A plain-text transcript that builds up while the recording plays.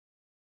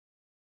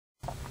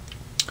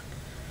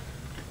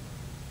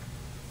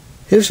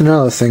Here's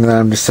another thing that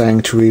I'm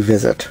deciding to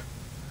revisit.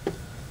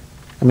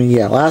 I mean,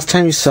 yeah, last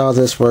time you saw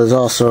this was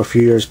also a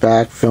few years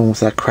back, filmed with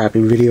that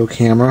crappy video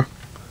camera,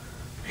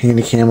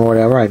 handy cam or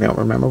whatever, I don't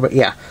remember, but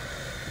yeah.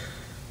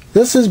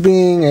 This is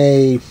being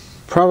a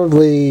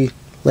probably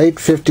late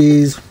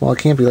 50s, well, it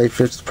can't be late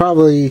 50s,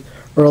 probably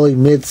early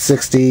mid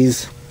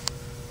 60s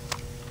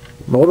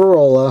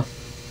Motorola,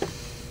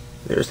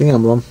 there's the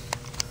emblem,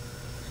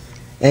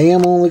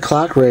 AM only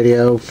clock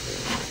radio,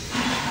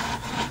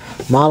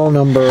 model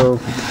number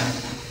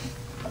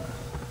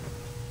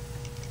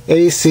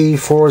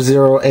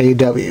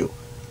AC40AW.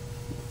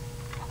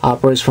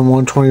 Operates from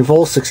 120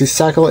 volts, 60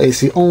 cycle,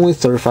 AC only,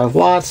 35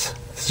 watts,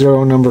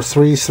 serial number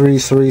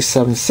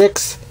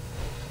 33376.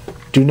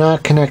 Do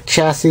not connect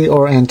chassis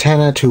or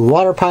antenna to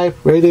water pipe,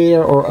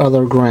 radiator, or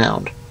other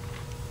ground.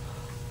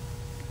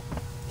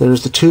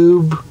 There's the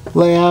tube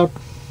layout.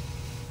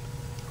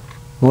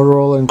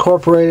 Motorola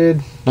Incorporated,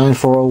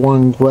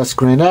 9401 West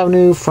Grand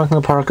Avenue,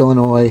 Franklin Park,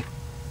 Illinois,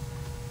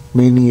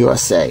 made in the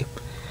USA.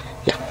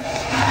 Yeah.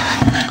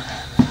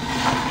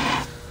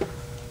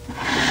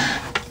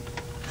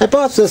 I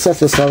bought this at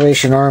the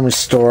Salvation Army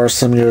store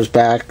some years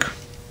back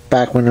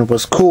when it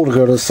was cool to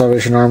go to the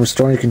Salvation Army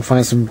store and you can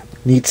find some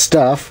neat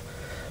stuff.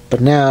 But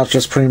now it's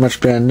just pretty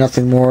much been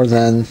nothing more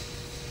than...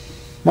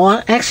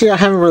 Well, actually I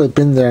haven't really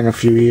been there in a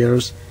few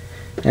years.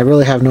 I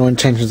really have no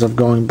intentions of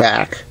going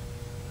back.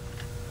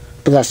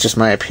 But that's just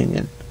my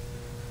opinion.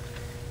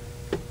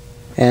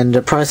 And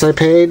the price I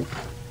paid?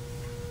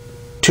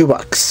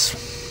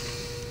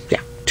 $2.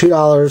 Yeah,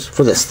 $2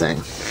 for this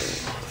thing.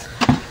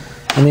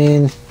 I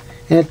mean,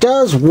 and it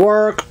does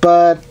work,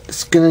 but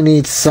it's gonna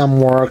need some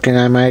work, and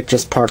I might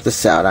just part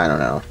this out, I don't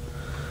know.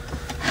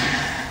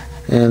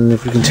 And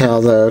if you can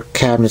tell, the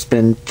cabinet's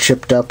been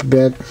chipped up a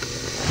bit.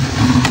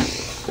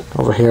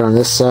 Over here on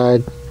this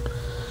side.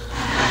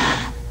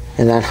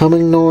 And that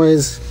humming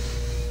noise,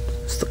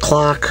 it's the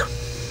clock.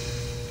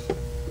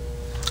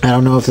 I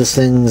don't know if this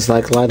thing's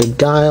like lighted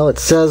dial. It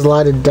says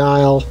lighted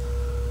dial.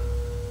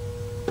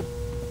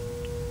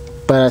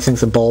 But I think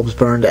the bulb's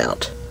burned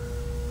out.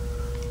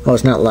 Oh,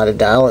 it's not lighted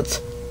dial,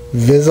 it's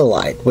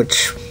Visalite,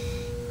 which...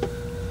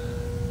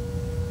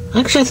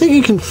 Actually, I think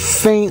you can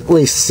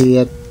faintly see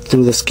it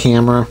through this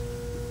camera.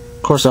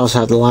 Of course, I also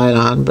have the light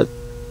on, but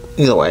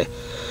either way.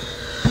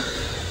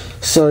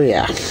 So,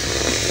 yeah.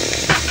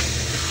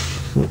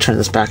 Let me turn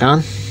this back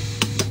on.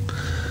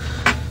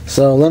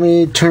 So, let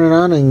me turn it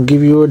on and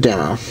give you a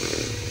demo.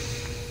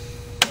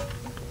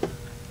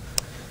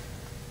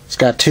 It's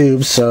got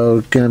tubes, so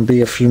it's gonna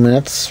be a few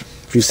minutes,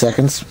 a few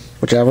seconds,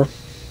 whichever.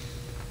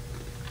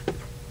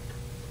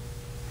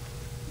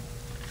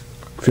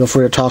 Feel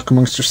free to talk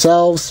amongst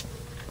yourselves.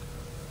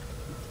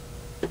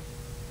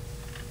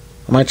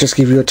 I might just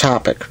give you a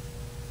topic.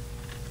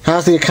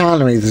 How's the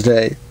economy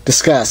today?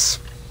 Discuss.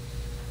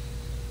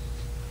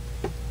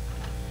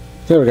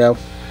 There we go.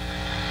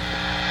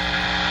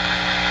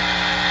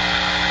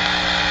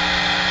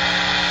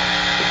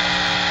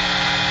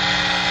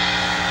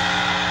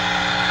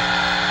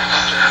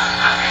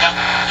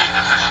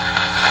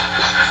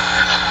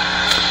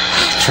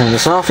 Turn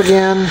this off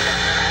again.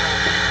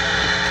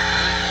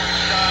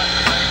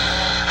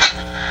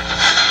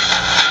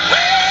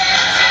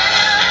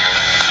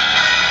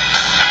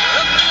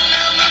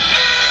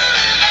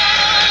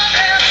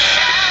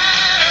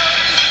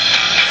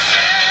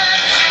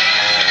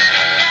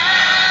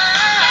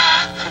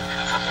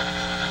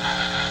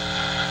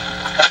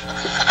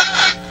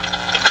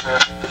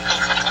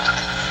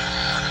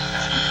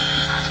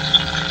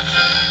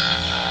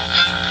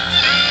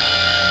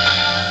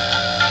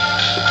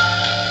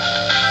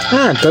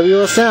 Ah,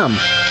 WSM.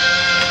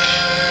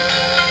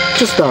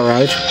 Just about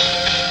right.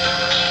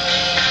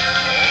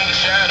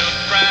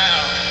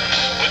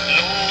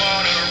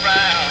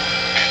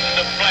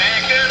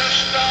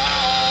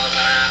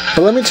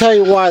 But let me tell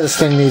you why this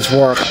thing needs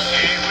work.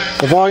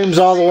 The volume's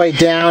all the way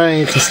down and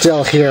you can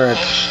still hear it.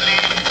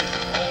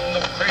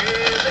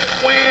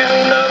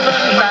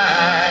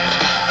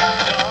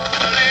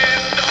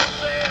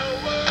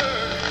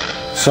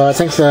 So I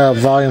think the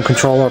volume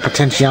controller,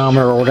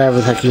 potentiometer, or whatever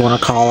the heck you want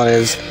to call it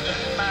is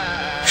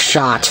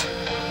shot.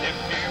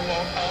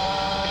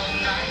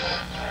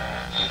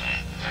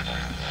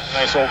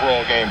 Nice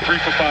overall game. 3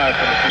 for 5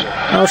 from the field.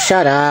 Oh,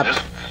 shut up.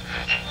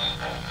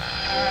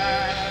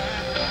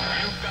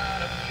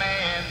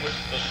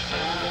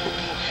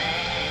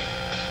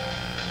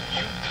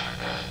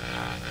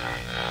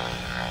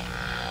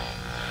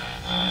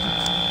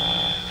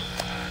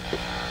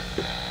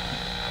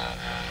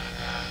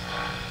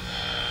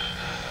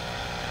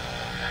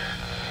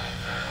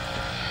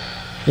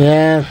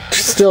 Yeah,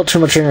 still too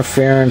much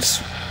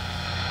interference.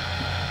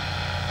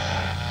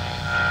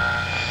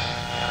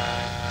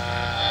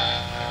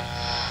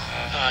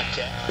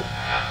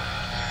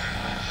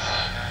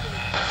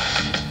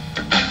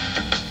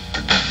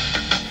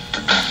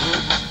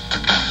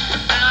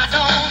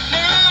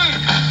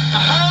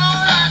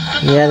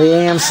 Yeah, the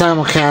AM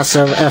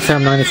simulcast of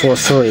FM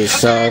 94.3,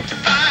 so...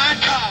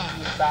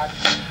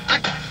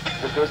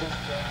 the business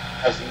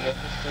as the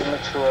industry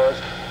matures,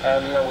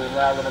 and we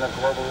now live in a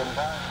global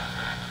environment.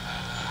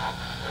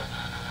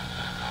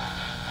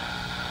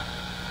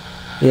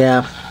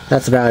 Yeah,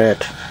 that's about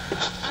it.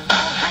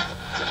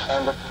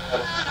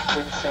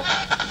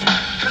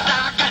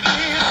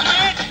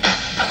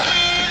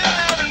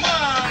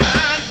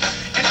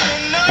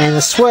 And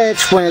the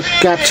switch, when it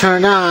got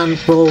turned on,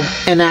 will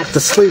enact the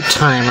sleep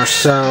timer,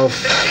 so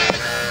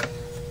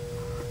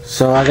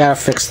I gotta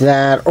fix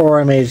that,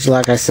 or I may,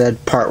 like I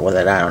said, part with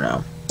it, I don't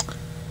know.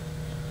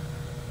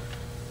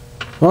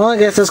 Well, I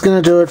guess that's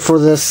gonna do it for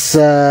this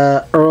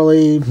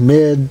early,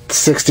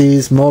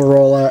 mid-60s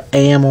Motorola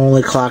AM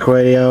only clock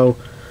radio,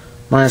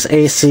 minus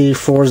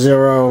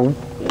AC40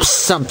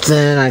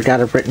 something, I got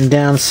it written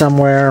down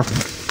somewhere.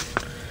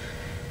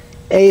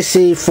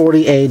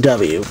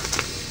 AC40AW.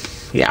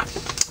 Yeah.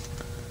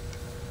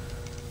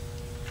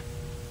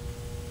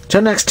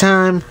 Till next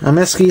time, I'm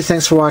Esky.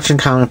 Thanks for watching.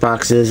 Comment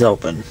box is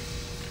open.